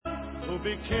who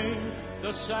became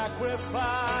the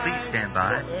sacrifice. Please stand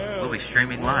by. We'll be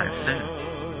streaming live soon.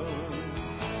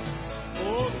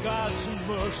 Oh, God's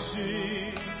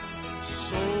mercy,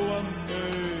 so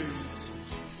amazing.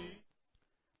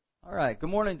 All right, good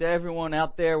morning to everyone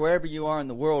out there, wherever you are in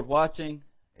the world watching.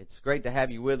 It's great to have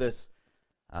you with us.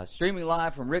 Streaming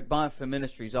live from Bonfim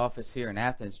Ministries office here in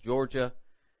Athens, Georgia.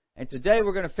 And today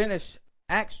we're going to finish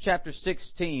Acts chapter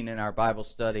 16 in our Bible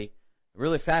study. A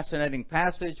really fascinating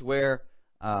passage where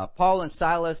Paul and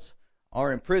Silas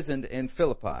are imprisoned in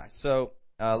Philippi. So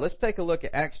let's take a look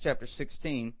at Acts chapter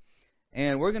 16.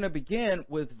 And we're going to begin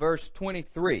with verse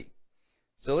 23.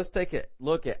 So let's take a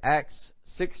look at Acts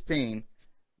 16,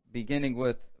 beginning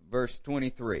with verse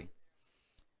 23.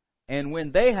 And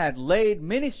when they had laid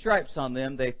many stripes on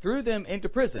them, they threw them into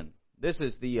prison. This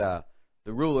is the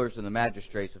rulers and the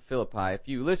magistrates of Philippi. If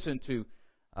you listen to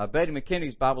Betty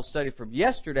McKinney's Bible study from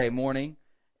yesterday morning,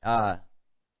 well,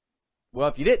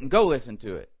 if you didn't, go listen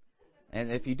to it.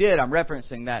 And if you did, I'm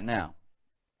referencing that now.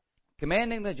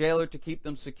 Commanding the jailer to keep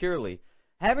them securely.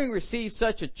 Having received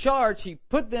such a charge, he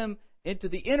put them into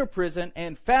the inner prison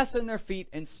and fastened their feet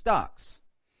in stocks.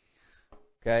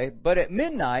 Okay, but at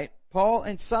midnight, Paul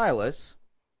and Silas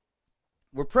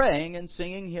were praying and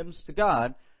singing hymns to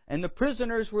God, and the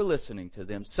prisoners were listening to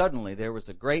them. Suddenly there was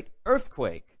a great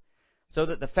earthquake, so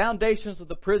that the foundations of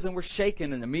the prison were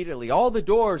shaken, and immediately all the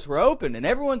doors were opened, and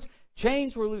everyone's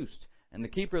chains were loosed. And the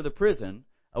keeper of the prison,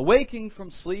 awaking from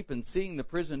sleep and seeing the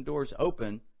prison doors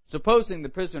open, supposing the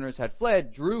prisoners had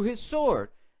fled, drew his sword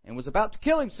and was about to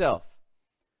kill himself.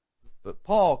 But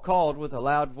Paul called with a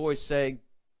loud voice, saying,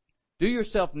 "Do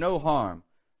yourself no harm,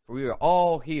 for we are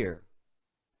all here."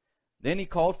 Then he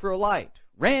called for a light,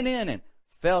 ran in, and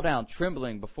fell down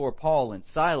trembling before Paul and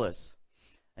Silas.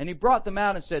 And he brought them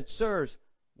out and said, "Sirs,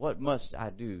 what must I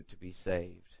do to be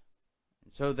saved?"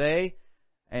 And so they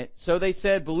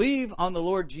said, "Believe on the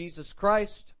Lord Jesus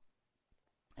Christ,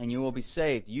 and you will be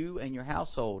saved, you and your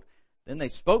household." Then they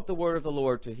spoke the word of the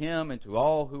Lord to him and to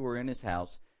all who were in his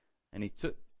house. And he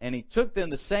took them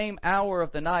the same hour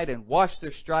of the night and washed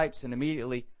their stripes, and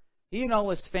immediately he and all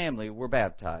his family were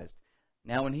baptized.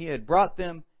 Now when he had brought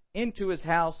them into his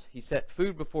house, he set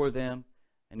food before them,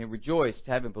 and he rejoiced,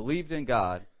 having believed in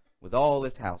God with all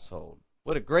his household.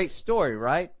 What a great story,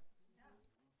 right?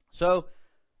 So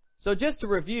just to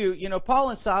review, Paul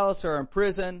and Silas are in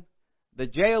prison. The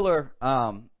jailer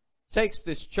takes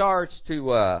this charge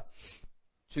to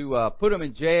put them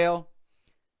in jail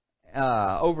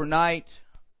overnight,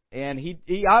 and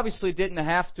he obviously didn't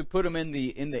have to put them in the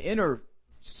inner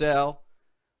cell,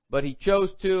 but he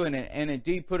chose to, and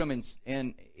indeed put them in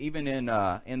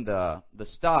the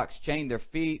stocks, chained their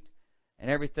feet and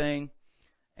everything.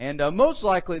 And most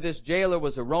likely this jailer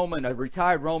was a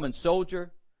retired Roman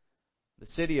soldier. The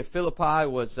city of Philippi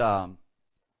was a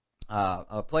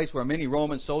place where many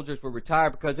Roman soldiers were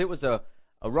retired, because it was a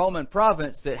Roman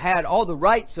province that had all the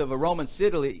rights of a Roman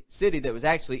city that was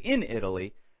actually in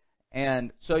Italy.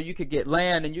 And so you could get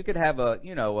land, and you could have a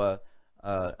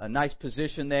nice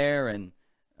position there and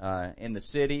in the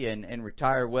city and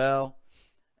retire well.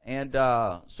 And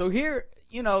so here,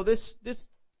 this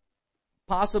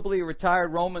possibly a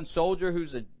retired Roman soldier who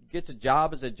gets a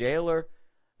job as a jailer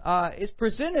is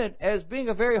presented as being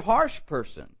a very harsh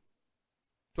person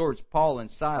towards Paul and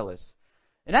Silas.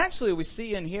 And actually we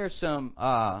see in here some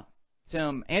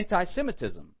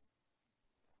anti-Semitism,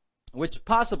 which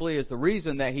possibly is the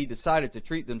reason that he decided to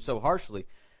treat them so harshly.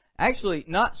 Actually,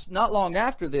 not long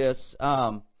after this,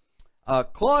 Emperor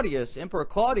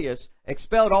Claudius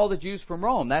expelled all the Jews from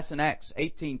Rome. That's in Acts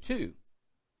 18:2.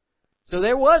 So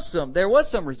there was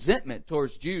some resentment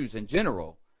towards Jews in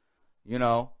general,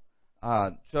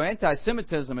 So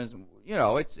anti-Semitism is,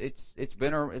 it's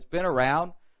been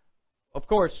around. Of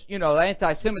course,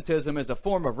 anti-Semitism is a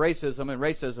form of racism, and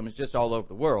racism is just all over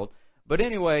the world. But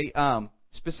anyway,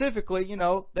 specifically,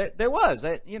 there was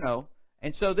that,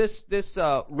 and so this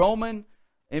Roman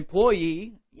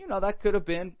employee, that could have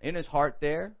been in his heart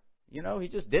there. He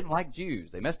just didn't like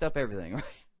Jews. They messed up everything,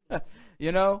 right?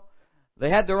 They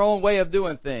had their own way of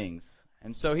doing things,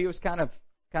 and so he was kind of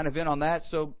in on that.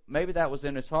 So maybe that was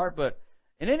in his heart. But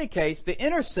in any case, the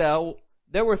inner cell,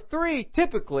 there were three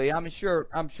typically. I'm sure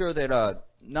that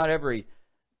not every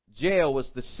jail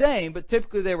was the same, but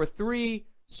typically there were three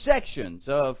sections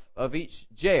of each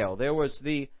jail. There was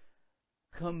the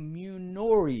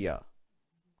communiora,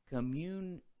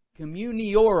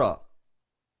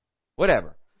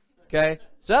 whatever. Okay,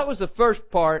 so that was the first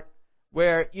part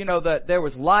where that there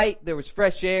was light, there was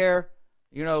fresh air,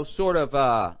 sort of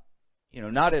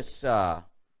not as not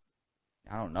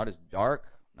as dark,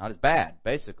 not as bad,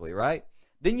 basically, right?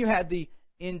 Then you had the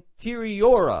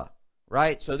interiora,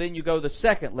 right? So then you go the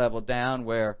second level down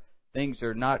where things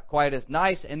are not quite as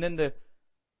nice. And then the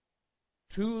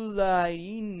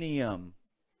Tulainium.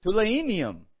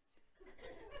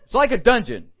 It's like a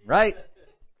dungeon, right?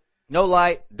 No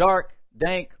light, dark,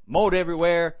 dank, mold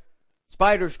everywhere,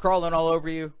 spiders crawling all over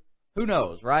you. Who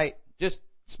knows, right? Just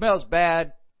smells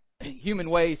bad, human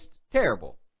waste,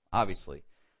 terrible, obviously.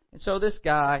 And so this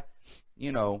guy,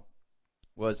 he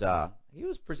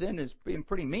was presented as being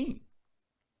pretty mean.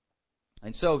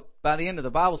 And so by the end of the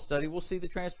Bible study, we'll see the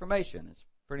transformation. It's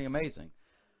pretty amazing.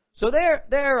 So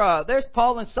there's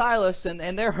Paul and Silas,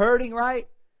 and they're hurting, right?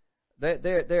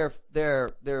 They're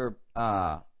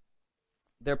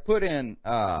put in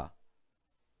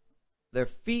their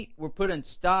feet were put in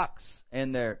stocks,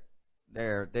 and their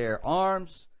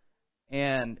arms,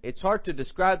 and it's hard to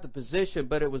describe the position,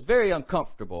 but it was very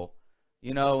uncomfortable,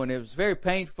 and it was very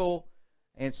painful.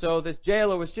 And so this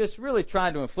jailer was just really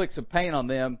trying to inflict some pain on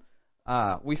them.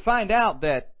 We find out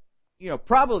that,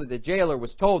 probably the jailer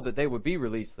was told that they would be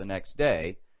released the next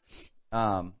day.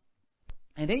 And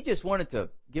he just wanted to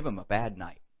give them a bad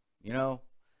night,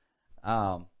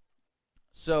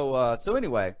 So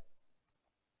anyway,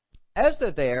 as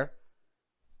they're there,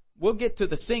 we'll get to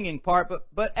the singing part,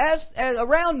 but as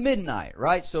around midnight,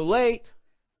 right? So late,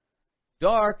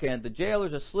 dark, and the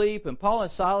jailer's asleep, and Paul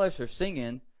and Silas are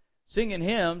singing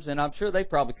hymns, and I'm sure they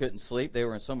probably couldn't sleep. They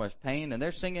were in so much pain, and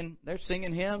they're singing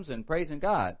hymns and praising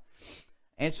God.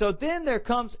 And so then there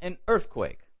comes an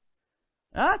earthquake.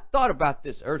 And I thought about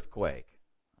this earthquake.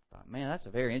 I thought, man, that's a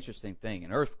very interesting thing,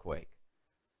 an earthquake.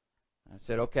 I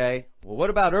said, okay, well, what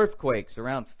about earthquakes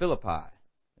around Philippi?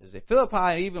 Is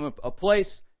Philippi even a place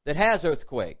that has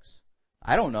earthquakes?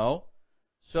 I don't know.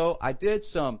 So I did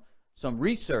some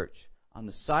research on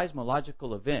the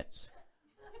seismological events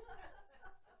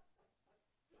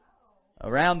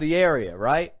around the area,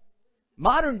 right?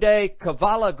 Modern day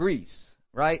Kavala, Greece,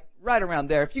 right? Right around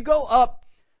there. If you go up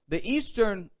the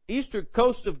eastern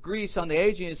coast of Greece on the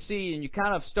Aegean Sea, and you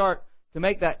kind of start to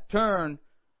make that turn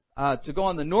to go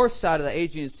on the north side of the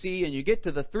Aegean Sea, and you get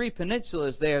to the three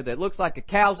peninsulas there that looks like a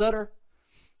cow's udder,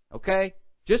 okay?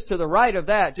 Just to the right of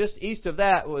that, just east of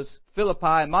that, was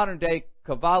Philippi. Modern day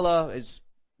Kavala is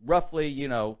roughly,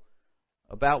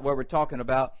 about where we're talking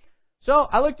about. So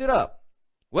I looked it up.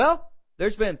 Well,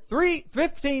 there's been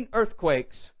 15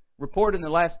 earthquakes reported in the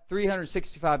last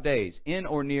 365 days in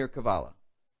or near Kavala,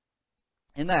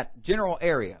 in that general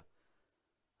area.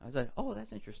 I was like, oh,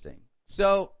 that's interesting.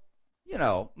 So,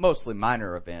 mostly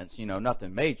minor events,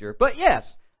 nothing major. But yes,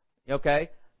 okay.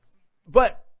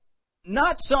 But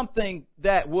not something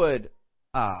that would,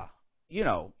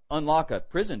 unlock a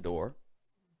prison door.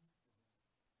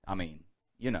 I mean,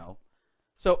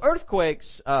 So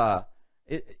earthquakes, the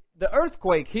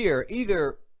earthquake here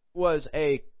either was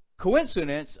a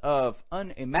coincidence of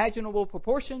unimaginable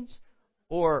proportions,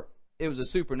 or it was a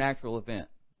supernatural event,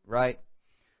 right?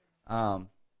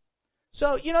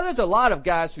 So, there's a lot of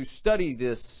guys who study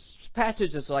this,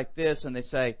 passages like this, and they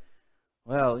say,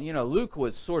 well, Luke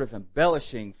was sort of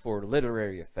embellishing for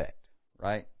literary effect,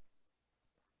 right?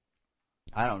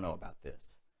 I don't know about this.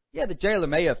 Yeah, the jailer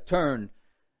may have turned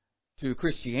to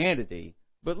Christianity,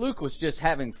 but Luke was just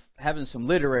having some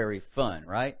literary fun,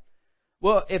 right?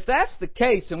 Well, if that's the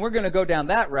case, and we're going to go down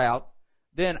that route,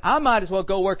 then I might as well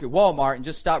go work at Walmart and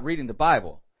just stop reading the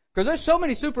Bible. Because there's so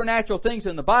many supernatural things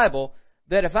in the Bible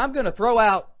that if I'm going to throw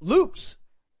out Luke's,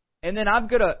 and then I'm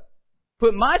going to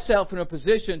put myself in a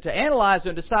position to analyze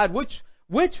and decide which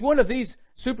one of these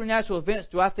supernatural events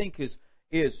do I think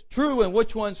is true and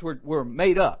which ones were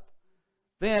made up,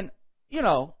 then,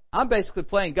 I'm basically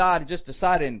playing God and just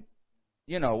deciding,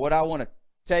 what I want to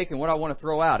take and what I want to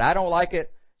throw out. I don't like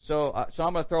it, so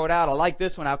I'm going to throw it out. I like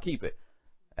this one, I'll keep it.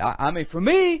 I mean, for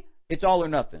me, it's all or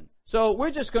nothing. So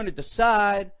we're just going to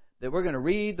decide that we're going to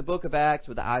read the book of Acts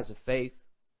with the eyes of faith,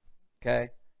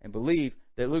 okay, and believe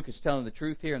that Luke is telling the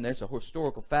truth here, and there's a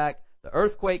historical fact. The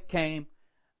earthquake came,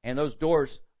 and those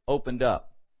doors opened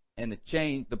up, and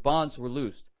the bonds were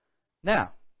loosed.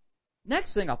 Now,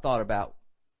 next thing I thought about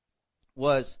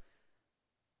was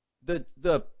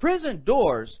the prison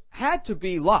doors had to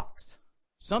be locked,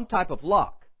 some type of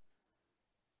lock.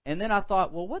 And then I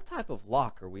thought, well, what type of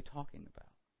lock are we talking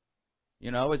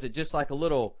about? Is it just like a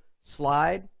little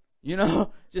slide,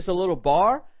 just a little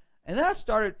bar? And then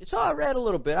I read a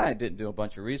little bit. I didn't do a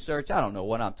bunch of research. I don't know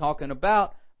what I'm talking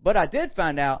about. But I did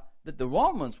find out that the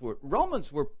Romans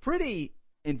were pretty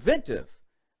inventive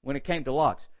when it came to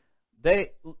locks.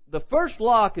 The first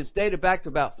lock is dated back to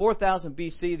about 4000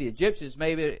 BC. The Egyptians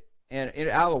made it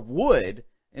out of wood,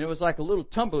 and it was like a little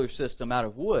tumbler system out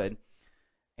of wood.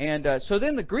 And so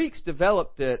then the Greeks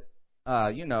developed it,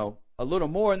 a little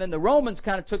more, and then the Romans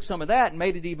kind of took some of that and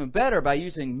made it even better by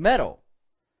using metal.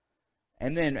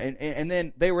 And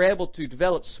then they were able to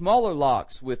develop smaller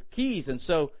locks with keys, and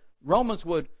so Romans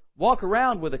would walk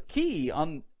around with a key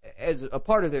as a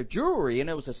part of their jewelry, and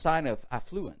it was a sign of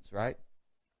affluence, right?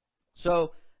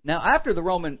 So now after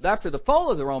the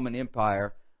fall of the Roman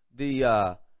Empire,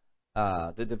 the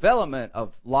development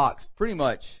of locks pretty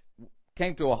much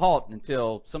came to a halt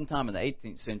until sometime in the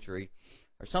 18th century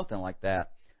or something like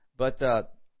that. But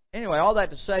anyway, all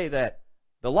that to say that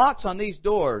the locks on these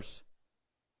doors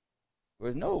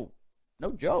was no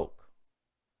joke.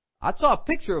 I saw a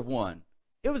picture of one.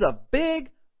 It was a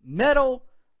big metal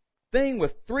thing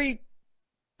with 3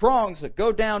 prongs that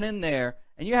go down in there,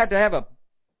 and you have to have a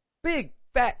big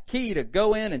fat key to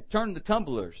go in and turn the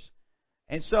tumblers.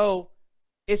 And so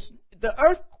it's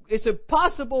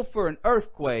impossible for an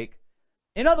earthquake.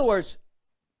 In other words,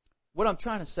 what I'm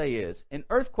trying to say is an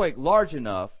earthquake large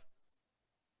enough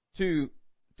to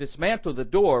dismantle the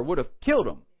door would have killed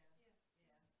them.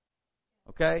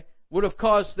 Okay? Would have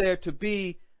caused there to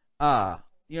be, all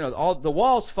the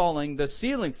walls falling, the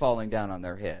ceiling falling down on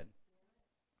their head.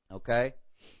 Okay?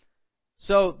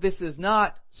 So this is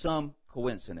not some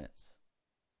coincidence.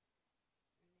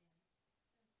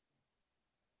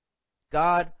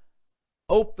 God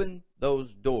opened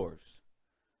those doors.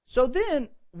 So then,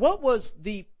 what was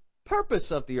the purpose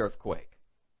of the earthquake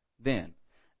then?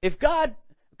 Because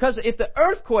if the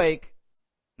earthquake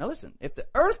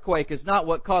is not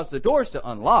what caused the doors to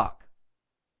unlock,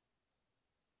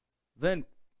 then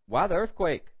why the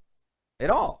earthquake at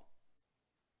all?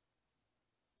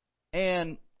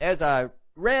 And as I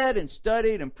read and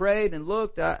studied and prayed and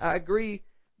looked, I agree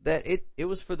that it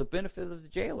was for the benefit of the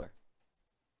jailer.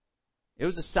 It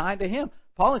was a sign to him.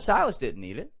 Paul and Silas didn't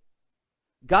need it.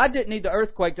 God didn't need the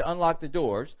earthquake to unlock the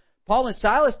doors. Paul and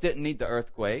Silas didn't need the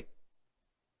earthquake.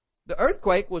 The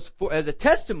earthquake was as a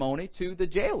testimony to the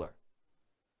jailer.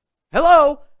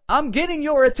 Hello, I'm getting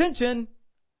your attention.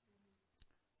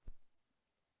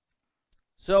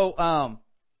 So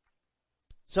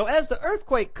as the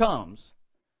earthquake comes,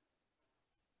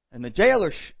 and the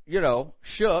jailer,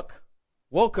 shook,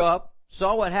 woke up,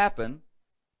 saw what happened,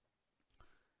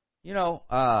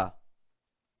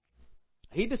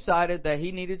 he decided that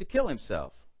he needed to kill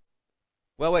himself.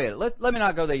 Well, wait, let me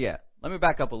not go there yet. Let me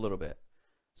back up a little bit.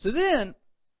 So then,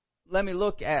 let me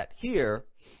look at here,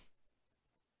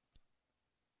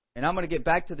 and I'm going to get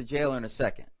back to the jailer in a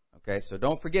second. Okay, so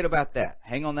don't forget about that.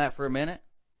 Hang on that for a minute.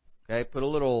 Okay, put a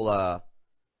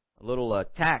little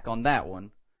tack on that one.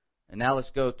 And now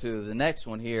let's go to the next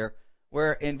one here,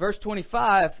 where in verse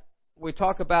 25, we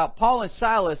talk about Paul and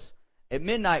Silas at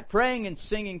midnight praying and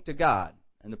singing to God,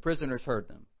 and the prisoners heard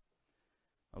them.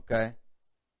 Okay?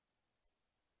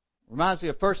 Reminds me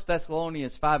of 1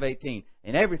 Thessalonians 5:18.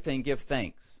 In everything give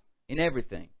thanks. In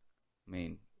everything. I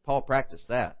mean, Paul practiced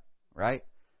that, right?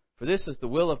 For this is the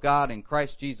will of God in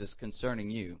Christ Jesus concerning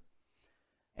you.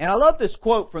 And I love this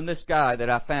quote from this guy that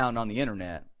I found on the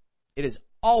internet. It is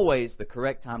always the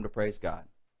correct time to praise God.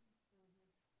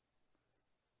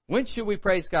 When should we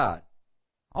praise God?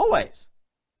 Always.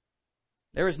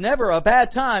 There is never a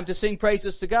bad time to sing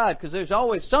praises to God, because there's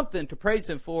always something to praise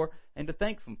Him for and to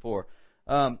thank Him for.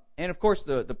 And of course,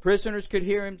 the prisoners could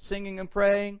hear him singing and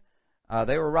praying.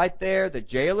 They were right there. The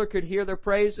jailer could hear their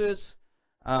praises.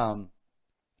 And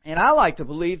I like to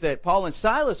believe that Paul and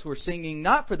Silas were singing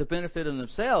not for the benefit of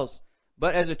themselves,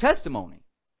 but as a testimony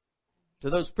to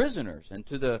those prisoners and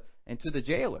to the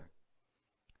jailer.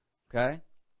 Okay?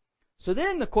 So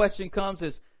then the question comes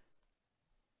is,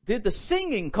 did the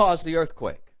singing cause the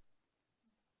earthquake?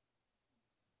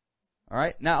 All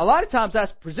right? Now, a lot of times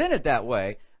that's presented that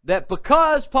way, that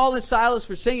because Paul and Silas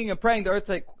were singing and praying,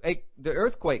 the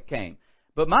earthquake came.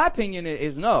 But my opinion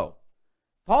is no.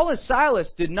 Paul and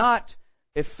Silas did not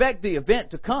affect the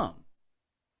event to come.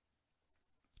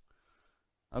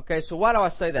 Okay, so why do I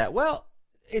say that? Well,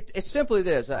 it's simply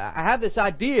this. I have this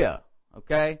idea,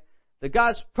 okay, that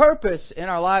God's purpose in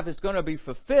our life is going to be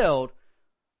fulfilled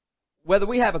whether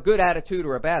we have a good attitude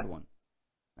or a bad one.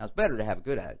 Now, it's better to have a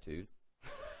good attitude.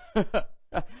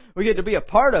 We get to be a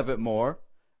part of it more,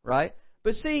 right?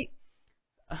 But see,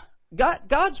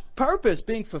 God's purpose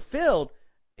being fulfilled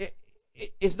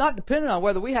is not dependent on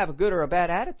whether we have a good or a bad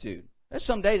attitude. There's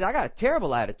some days I got a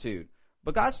terrible attitude,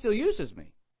 but God still uses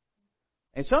me.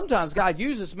 And sometimes God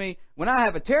uses me when I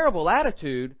have a terrible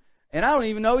attitude and I don't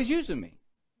even know He's using me.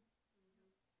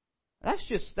 That's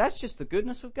just the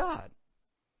goodness of God.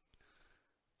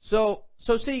 So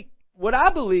see, what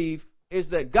I believe is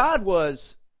that God was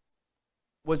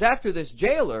after this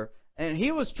jailer, And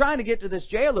he was trying to get to this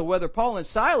jailer whether Paul and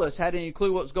Silas had any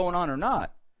clue what was going on or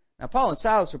not. Now, Paul and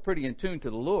Silas were pretty in tune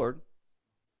to the Lord,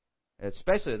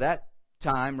 especially at that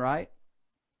time, right?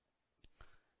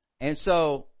 And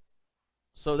so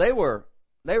they were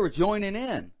joining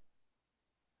in.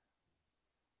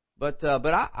 But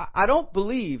I don't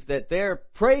believe that their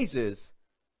praises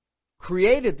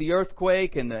created the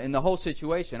earthquake and the whole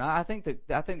situation. I think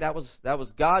that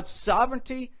was God's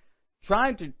sovereignty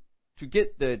trying to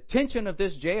get the attention of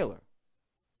this jailer.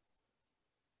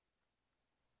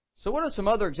 So what are some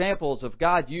other examples of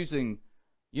God using,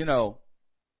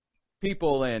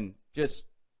 people and just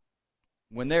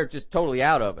when they're just totally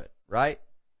out of it, right?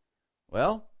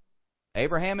 Well,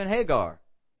 Abraham and Hagar.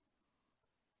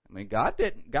 I mean, God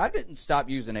didn't stop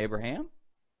using Abraham.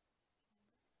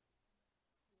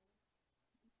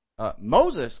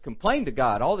 Moses complained to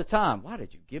God all the time. Why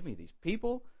did you give me these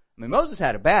people? I mean, Moses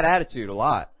had a bad attitude a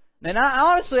lot. And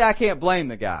honestly, I can't blame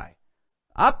the guy.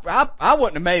 I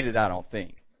wouldn't have made it, I don't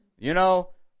think.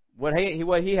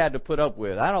 What he had to put up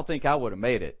with. I don't think I would have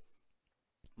made it.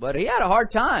 But he had a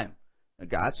hard time.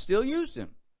 And God still used him.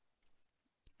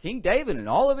 King David and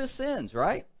all of his sins,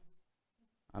 right?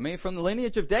 I mean, from the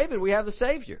lineage of David, we have the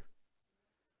Savior.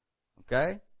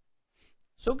 Okay?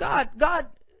 So God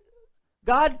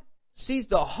sees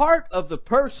the heart of the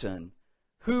person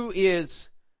who is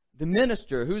the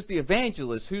minister, who's the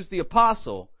evangelist, who's the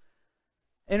apostle,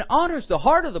 and honors the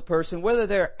heart of the person whether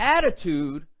their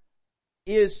attitude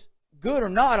is good or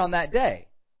not on that day.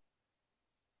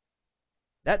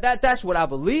 That's what I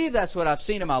believe. That's what I've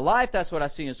seen in my life. That's what I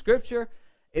see in Scripture,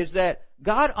 is that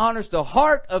God honors the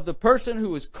heart of the person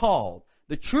who is called,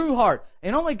 the true heart.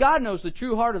 And only God knows the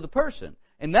true heart of the person.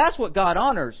 And that's what God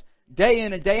honors day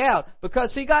in and day out.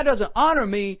 Because, see, God doesn't honor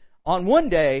me on one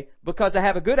day because I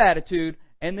have a good attitude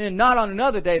and then not on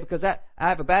another day because I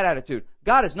have a bad attitude.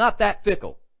 God is not that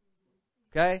fickle.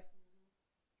 Okay?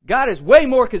 God is way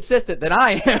more consistent than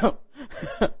I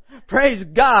am. Praise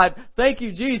God. Thank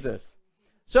you, Jesus.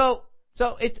 So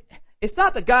it's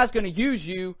not that God's going to use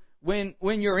you when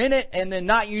you're in it and then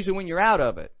not use it when you're out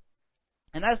of it.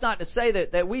 And that's not to say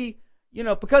that we,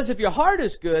 because if your heart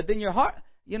is good, then your heart,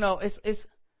 it's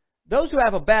those who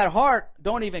have a bad heart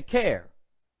don't even care.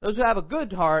 Those who have a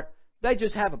good heart, they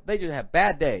just have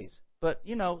bad days. But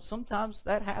sometimes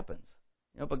that happens.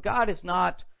 But God is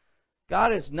not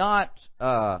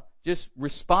just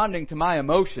responding to my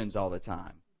emotions all the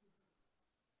time.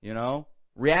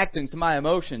 Reacting to my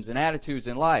emotions and attitudes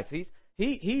in life.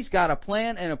 He's got a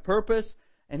plan and a purpose,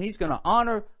 and He's going to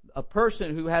honor a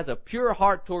person who has a pure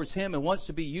heart towards Him and wants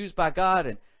to be used by God,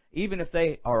 and even if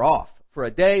they are off for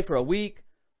a day, for a week,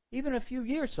 even a few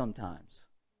years sometimes.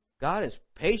 God is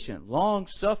patient,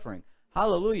 long-suffering.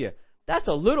 Hallelujah. That's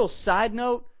a little side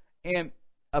note and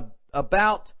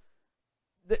about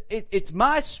it's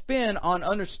my spin on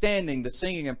understanding the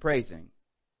singing and praising.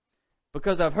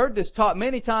 Because I've heard this taught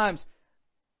many times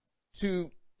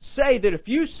to say that if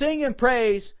you sing and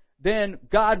praise, then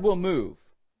God will move.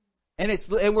 And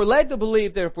we're led to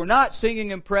believe that if we're not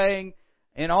singing and praying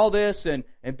and all this and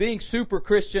being super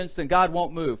Christians, then God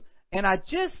won't move. And I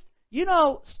just,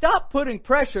 stop putting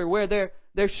pressure where there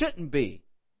shouldn't be.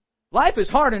 Life is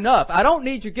hard enough. I don't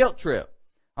need your guilt trip.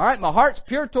 All right, my heart's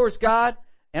pure towards God,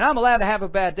 and I'm allowed to have a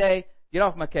bad day. Get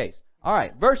off my case. All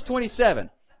right, verse 27.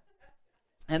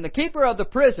 And the keeper of the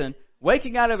prison,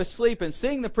 waking out of his sleep and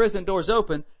seeing the prison doors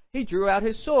open, he drew out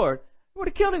his sword. He would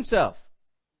have killed himself.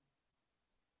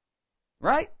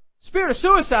 Right? Spirit of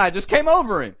suicide just came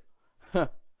over him.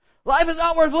 Life is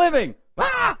not worth living.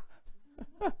 Ah!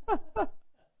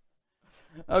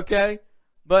 Okay?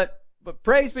 But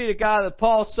praise be to God that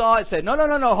Paul saw it and said, no,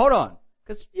 hold on.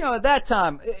 Because, at that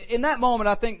time, in that moment,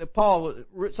 I think that Paul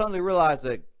suddenly realized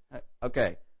that,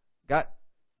 okay,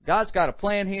 God's got a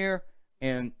plan here.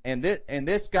 And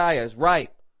this guy is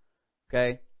right.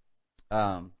 Okay?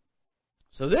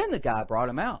 So then the guy brought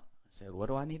him out. He said, what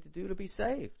do I need to do to be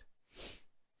saved?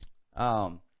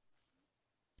 So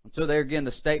there again,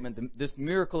 the statement, this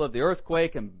miracle of the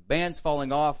earthquake and bands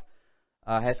falling off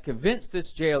has convinced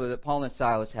this jailer that Paul and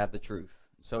Silas have the truth.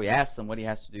 So he asks them what he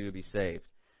has to do to be saved.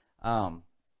 And,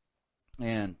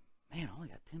 man, I only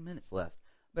got 10 minutes left.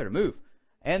 Better move.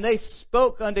 And they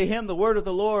spoke unto him the word of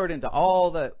the Lord and to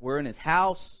all that were in his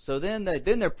house. So then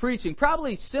they're preaching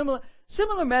probably similar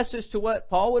message to what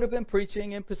Paul would have been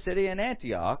preaching in Pisidia and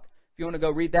Antioch. If you want to go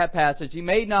read that passage, he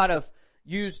may not have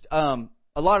used a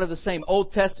lot of the same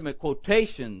Old Testament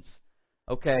quotations,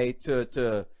 okay,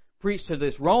 to preach to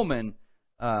this Roman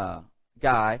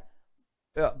guy,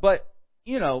 but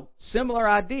similar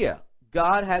idea.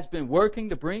 God has been working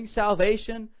to bring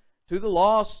salvation to the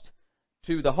lost.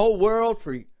 to the whole world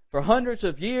for hundreds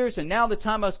of years, and now the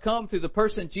time has come through the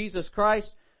person Jesus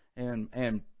Christ,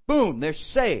 and boom, they're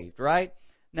saved, right?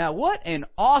 Now, what an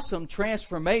awesome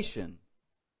transformation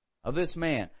of this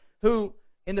man, who,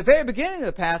 in the very beginning of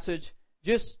the passage,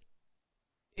 he's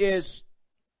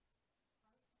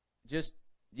just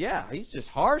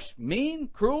harsh, mean,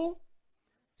 cruel.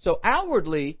 So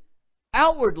outwardly,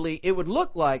 it would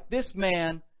look like this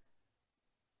man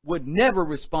would never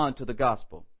respond to the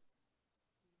gospel.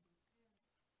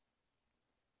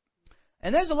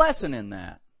 And there's a lesson in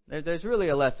that. There's really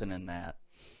a lesson in that.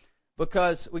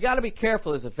 Because we got to be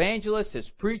careful as evangelists, as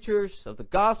preachers of the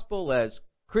gospel, as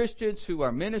Christians who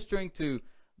are ministering to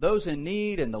those in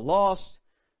need and the lost,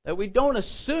 that we don't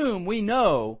assume we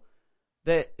know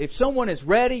that if someone is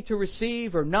ready to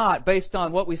receive or not based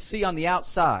on what we see on the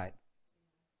outside.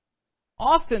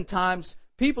 Oftentimes,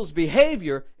 people's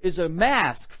behavior is a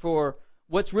mask for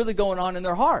what's really going on in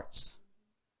their hearts.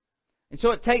 And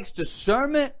so it takes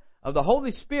discernment of the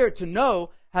Holy Spirit to know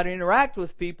how to interact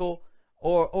with people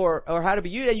or how to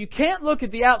be used. And you can't look at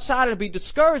the outside and be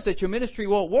discouraged that your ministry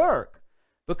won't work,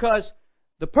 because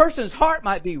the person's heart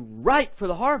might be ripe for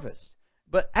the harvest,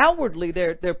 but outwardly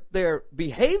they're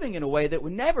behaving in a way that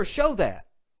would never show that.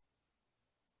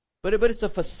 But it's a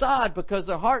facade, because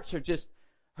their hearts are just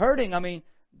hurting. I mean,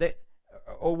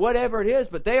 or whatever it is,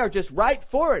 but they are just right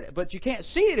for it. But you can't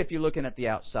see it if you're looking at the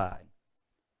outside.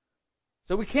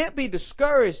 So we can't be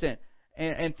discouraged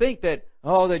and think that,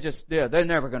 they're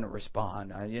never going to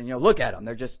respond. Look at them.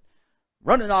 They're just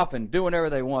running off and doing whatever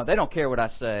they want. They don't care what I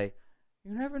say.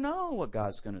 You never know what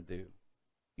God's going to do.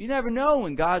 You never know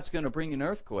when God's going to bring an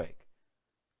earthquake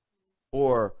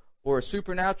or a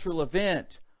supernatural event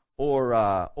or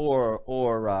a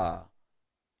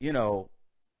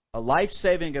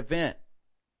life-saving event.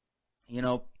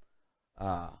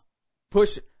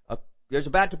 There's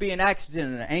about to be an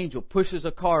accident and an angel pushes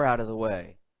a car out of the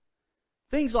way.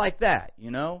 Things like that,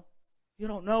 You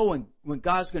don't know when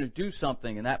God's going to do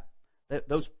something, and that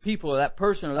those people or that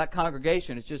person or that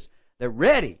congregation, it's just, they're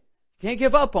ready. You can't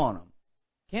give up on them.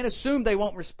 Can't assume they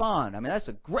won't respond. I mean, that's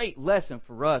a great lesson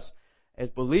for us as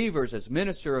believers, as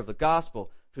minister of the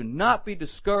gospel, to not be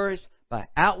discouraged by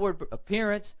outward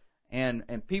appearance and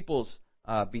people's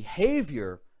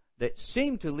behavior that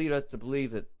seem to lead us to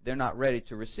believe that they're not ready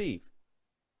to receive.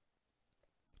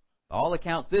 By all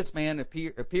accounts, this man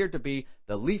appeared to be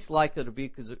the least likely to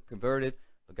be converted,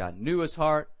 but God knew his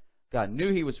heart. God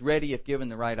knew he was ready if given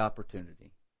the right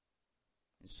opportunity.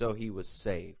 And so he was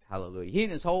saved. Hallelujah. He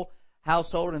and his whole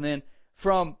household, and then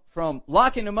from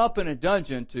locking them up in a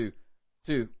dungeon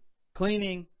to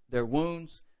cleaning their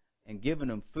wounds and giving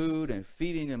them food and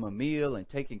feeding them a meal and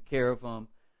taking care of them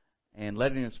and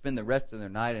letting them spend the rest of the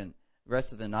night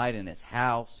in his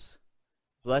house,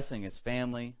 blessing his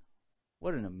family.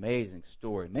 What an amazing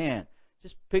story. Man,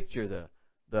 just picture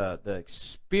the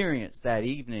experience that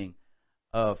evening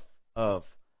of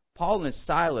Paul and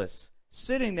Silas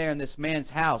sitting there in this man's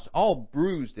house, all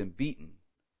bruised and beaten.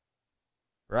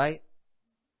 Right?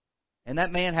 And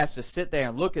that man has to sit there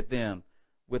and look at them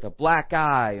with a black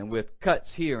eye and with cuts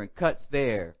here and cuts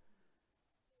there.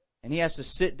 And he has to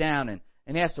sit down and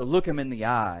he has to look him in the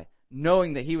eye,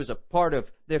 knowing that he was a part of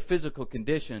their physical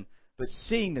condition, but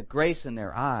seeing the grace in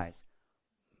their eyes.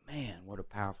 Man, what a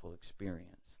powerful experience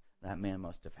that man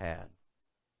must have had.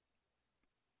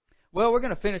 Well, we're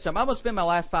going to finish up. I'm going to spend my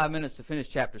last 5 minutes to finish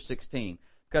chapter 16,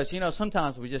 because,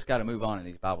 sometimes we just got to move on in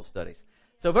these Bible studies.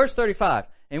 So verse 35,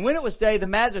 and when it was day, the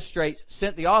magistrates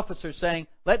sent the officers, saying,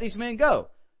 let these men go.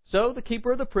 So the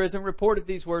keeper of the prison reported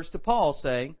these words to Paul,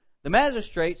 saying, the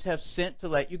magistrates have sent to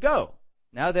let you go.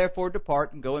 Now therefore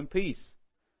depart and go in peace.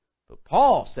 But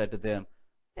Paul said to them,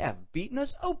 they have beaten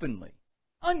us openly,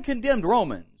 uncondemned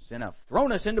Romans, and have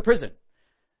thrown us into prison.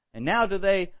 And now do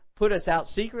they put us out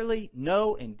secretly?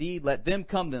 No, indeed, let them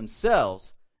come themselves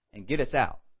and get us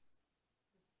out.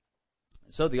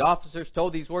 So the officers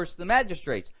told these words to the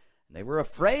magistrates, and they were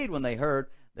afraid when they heard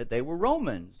that they were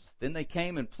Romans. Then they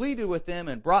came and pleaded with them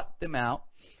and brought them out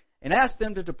and asked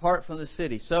them to depart from the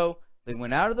city. So they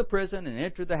went out of the prison and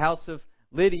entered the house of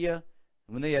Lydia.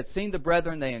 And when they had seen the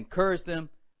brethren, they encouraged them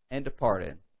and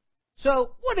departed.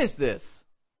 So what is this?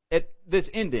 This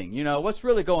ending, what's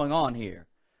really going on here?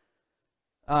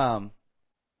 Now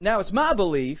it's my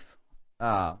belief,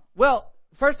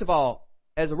 first of all,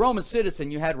 as a Roman citizen,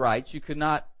 you had rights. You could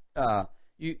not,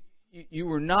 you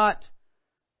were not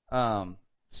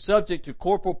subject to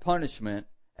corporal punishment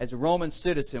as a Roman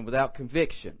citizen without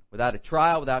conviction, without a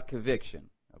trial, without conviction.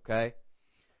 Okay?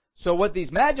 So what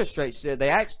these magistrates did, they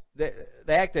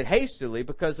acted hastily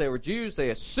because they were Jews.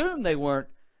 They assumed they weren't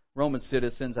Roman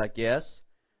citizens, I guess.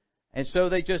 And so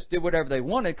they just did whatever they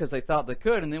wanted because they thought they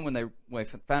could. And then when they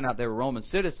found out they were Roman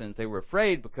citizens, they were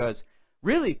afraid because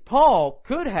really Paul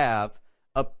could have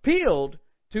appealed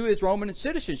to his Roman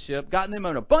citizenship, gotten them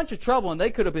in a bunch of trouble, and they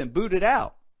could have been booted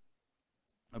out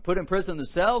or put in prison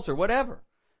themselves or whatever,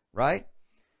 right?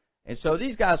 And so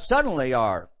these guys suddenly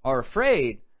are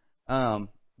afraid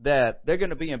that they're going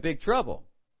to be in big trouble.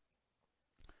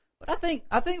 But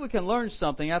I think we can learn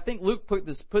something. I think Luke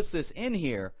puts this in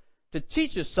here to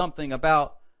teach us something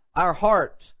about our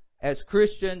heart as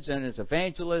Christians and as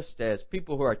evangelists, as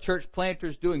people who are church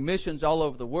planters doing missions all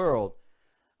over the world.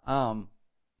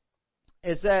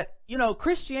 Is that,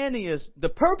 Christianity is, the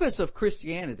purpose of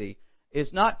Christianity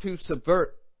is not to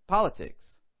subvert politics.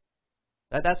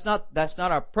 That's not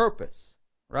our purpose,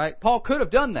 right? Paul could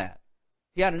have done that.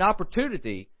 He had an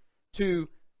opportunity to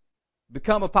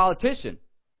become a politician,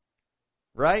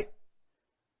 right?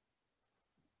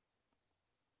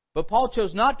 But Paul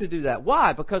chose not to do that.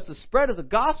 Why? Because the spread of the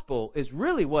gospel is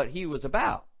really what he was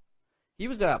about. He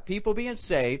was about people being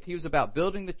saved. He was about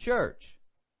building the church.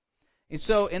 And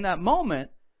so in that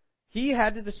moment, he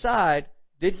had to decide,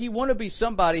 did he want to be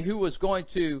somebody who was going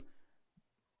to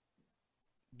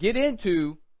get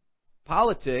into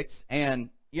politics and,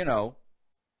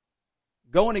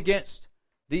 going against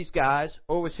these guys,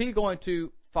 or was he going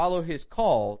to follow his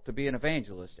call to be an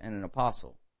evangelist and an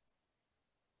apostle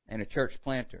and a church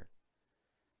planter?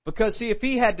 Because, see, if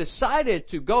he had decided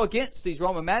to go against these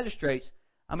Roman magistrates,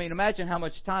 imagine how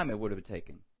much time it would have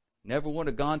taken. Never would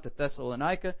have gone to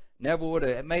Thessalonica, never would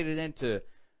have made it into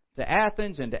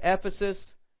Athens and to Ephesus,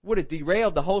 would have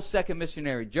derailed the whole second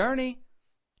missionary journey.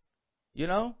 There's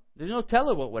no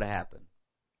telling what would have happened.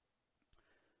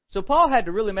 So Paul had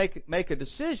to really make a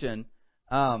decision.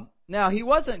 Now, he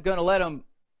wasn't going to let them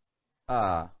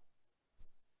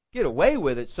get away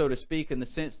with it, so to speak, in the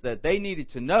sense that they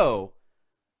needed to know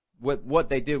what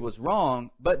they did was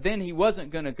wrong, but then he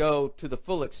wasn't going to go to the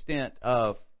full extent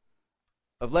of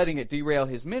letting it derail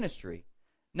his ministry.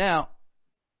 Now,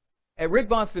 at Rick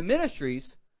Bonfim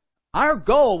Ministries, our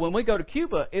goal when we go to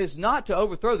Cuba is not to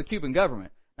overthrow the Cuban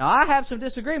government. Now, I have some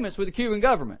disagreements with the Cuban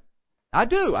government. I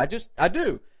do. I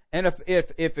do. And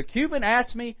if a Cuban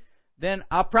asks me, then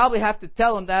I'll probably have to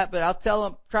tell him that, but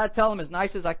I'll try to tell him as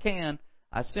nice as I can.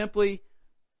 I simply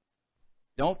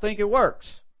don't think it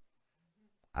works.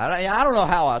 I don't know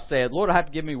how I say it. Lord will have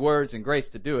to give me words and grace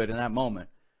to do it in that moment.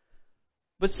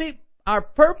 But see, our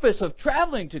purpose of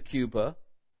traveling to Cuba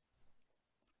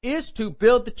is to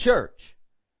build the church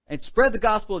and spread the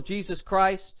gospel of Jesus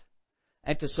Christ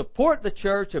and to support the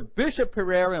church of Bishop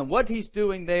Pereira and what he's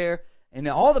doing there and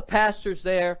all the pastors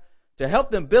there, to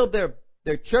help them build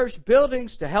their church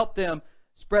buildings, to help them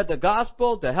spread the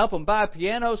gospel, to help them buy a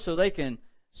piano so they can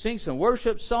sing some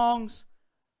worship songs.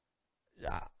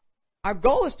 Our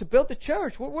goal is to build the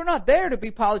church. We're not there to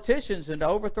be politicians and to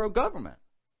overthrow government.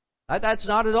 That's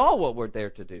not at all what we're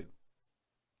there to do.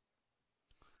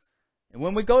 And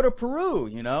when we go to Peru,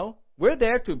 we're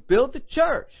there to build the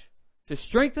church, to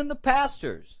strengthen the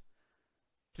pastors,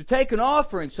 to take an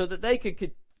offering so that they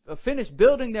could finish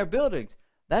building their buildings.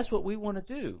 That's what we want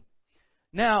to do.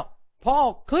 Now,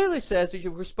 Paul clearly says that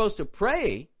we're supposed to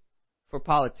pray for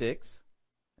politics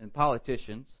and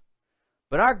politicians.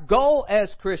 But our goal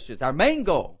as Christians, our main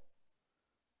goal,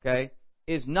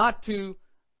 is not to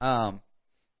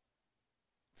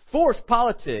force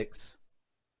politics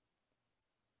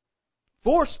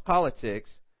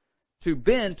to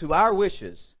bend to our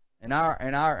wishes and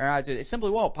our ideas. It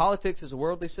simply won't. Politics is a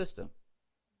worldly system.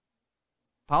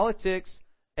 Politics,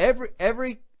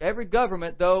 every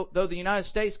government, though the United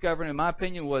States government, in my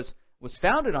opinion, was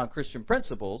founded on Christian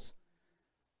principles.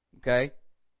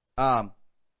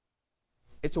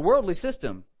 It's a worldly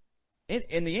system.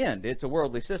 In the end, it's a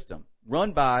worldly system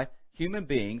run by human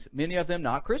beings, many of them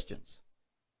not Christians.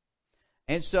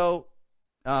 And so,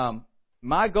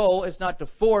 my goal is not to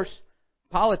force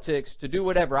politics to do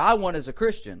whatever I want as a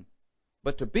Christian,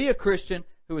 but to be a Christian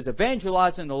who is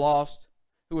evangelizing the lost,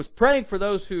 who is praying for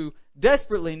those who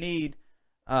desperately need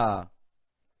to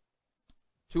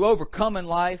overcome in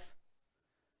life.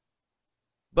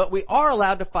 But we are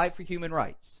allowed to fight for human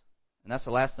rights. And that's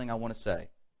the last thing I want to say.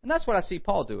 And that's what I see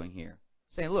Paul doing here.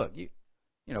 Saying, look, you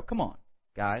come on,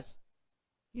 guys.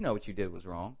 You know what you did was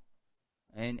wrong.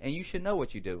 And you should know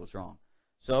what you did was wrong.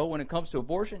 So when it comes to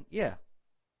abortion, yeah,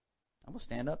 I'm going to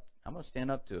stand up. I'm going to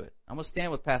stand up to it. I'm going to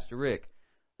stand with Pastor Rick.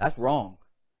 That's wrong.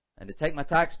 And to take my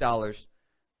tax dollars,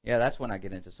 yeah, that's when I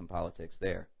get into some politics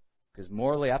there. Because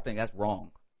morally, I think that's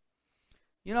wrong.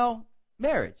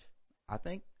 Marriage. I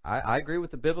think I agree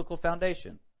with the biblical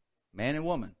foundation. Man and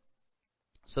woman.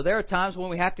 So there are times when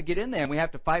we have to get in there and we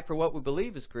have to fight for what we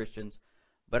believe as Christians.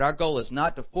 But our goal is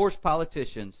not to force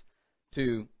politicians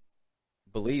to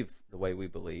believe the way we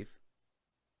believe.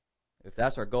 If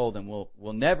that's our goal, then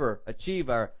we'll never achieve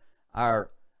our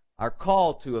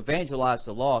call to evangelize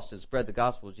the lost and spread the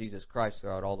gospel of Jesus Christ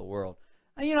throughout all the world.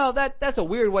 And that's a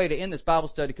weird way to end this Bible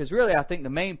study, because really I think the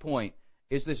main point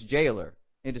is this jailer,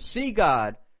 and to see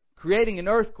God creating an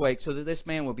earthquake so that this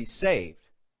man will be saved.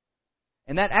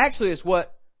 And that actually is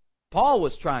what Paul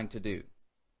was trying to do.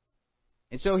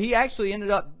 And so he actually ended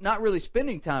up not really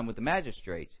spending time with the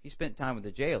magistrates. He spent time with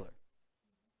the jailer.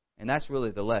 And that's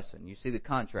really the lesson. You see the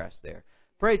contrast there.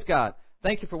 Praise God.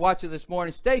 Thank you for watching this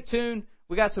morning. Stay tuned.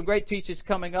 We got some great teachings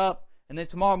coming up. And then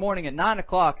tomorrow morning at 9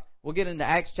 o'clock, we'll get into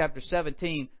Acts chapter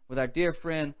 17 with our dear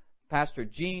friend, Pastor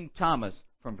Gene Thomas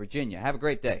from Virginia. Have a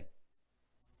great day.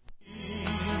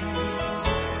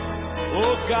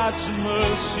 Oh, God's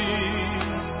mercy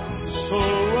so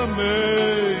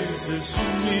amazes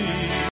me.